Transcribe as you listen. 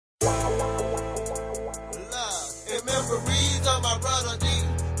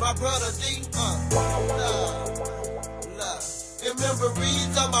my brother D. In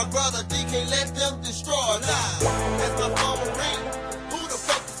memories of my brother D, can't let them destroy lives. As my phone ring, who the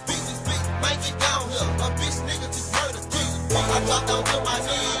fuck is beat this beat? Might get down here, a bitch nigga just murdered G. I dropped down to my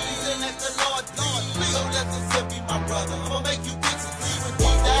knees.